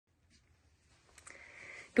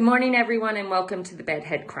Good morning, everyone, and welcome to the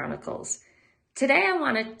Bedhead Chronicles. Today, I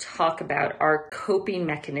want to talk about our coping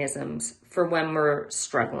mechanisms for when we're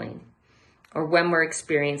struggling or when we're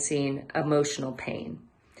experiencing emotional pain.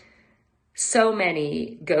 So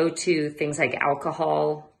many go to things like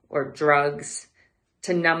alcohol or drugs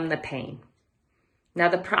to numb the pain. Now,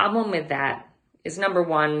 the problem with that is, number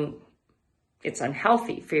one, it's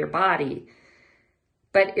unhealthy for your body,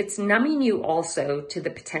 but it's numbing you also to the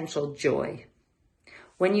potential joy.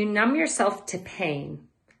 When you numb yourself to pain,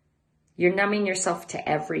 you're numbing yourself to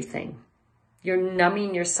everything. You're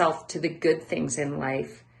numbing yourself to the good things in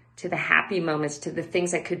life, to the happy moments, to the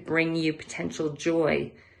things that could bring you potential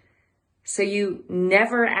joy. So you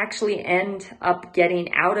never actually end up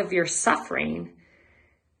getting out of your suffering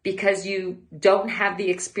because you don't have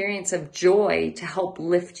the experience of joy to help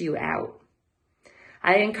lift you out.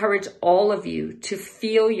 I encourage all of you to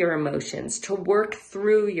feel your emotions, to work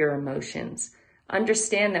through your emotions.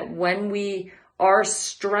 Understand that when we are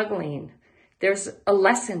struggling, there's a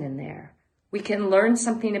lesson in there. We can learn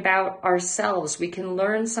something about ourselves. We can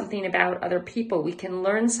learn something about other people. We can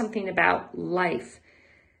learn something about life.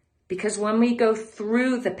 Because when we go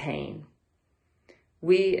through the pain,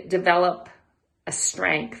 we develop a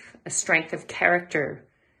strength of character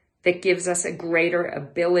that gives us a greater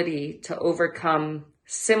ability to overcome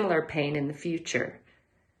similar pain in the future.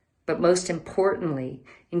 But most importantly,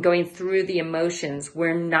 in going through the emotions,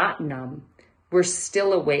 we're not numb. We're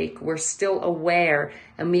still awake. We're still aware.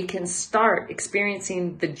 And we can start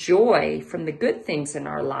experiencing the joy from the good things in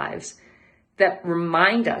our lives that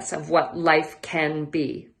remind us of what life can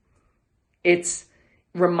be. It's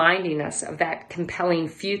reminding us of that compelling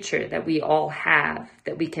future that we all have,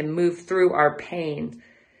 that we can move through our pain,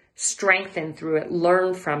 strengthen through it,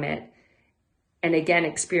 learn from it, and again,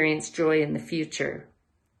 experience joy in the future.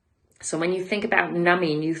 So when you think about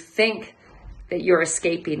numbing, you think that you're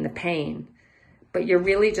escaping the pain, but you're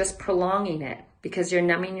really just prolonging it because you're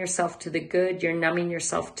numbing yourself to the good, you're numbing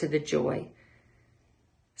yourself to the joy.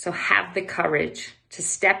 So have the courage to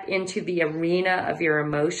step into the arena of your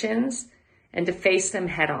emotions and to face them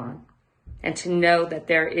head on, and to know that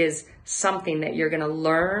there is something that you're going to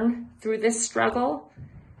learn through this struggle,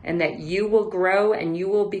 and that you will grow and you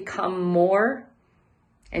will become more.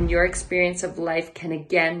 And your experience of life can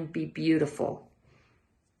again be beautiful.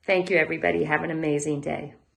 Thank you, everybody. Have an amazing day.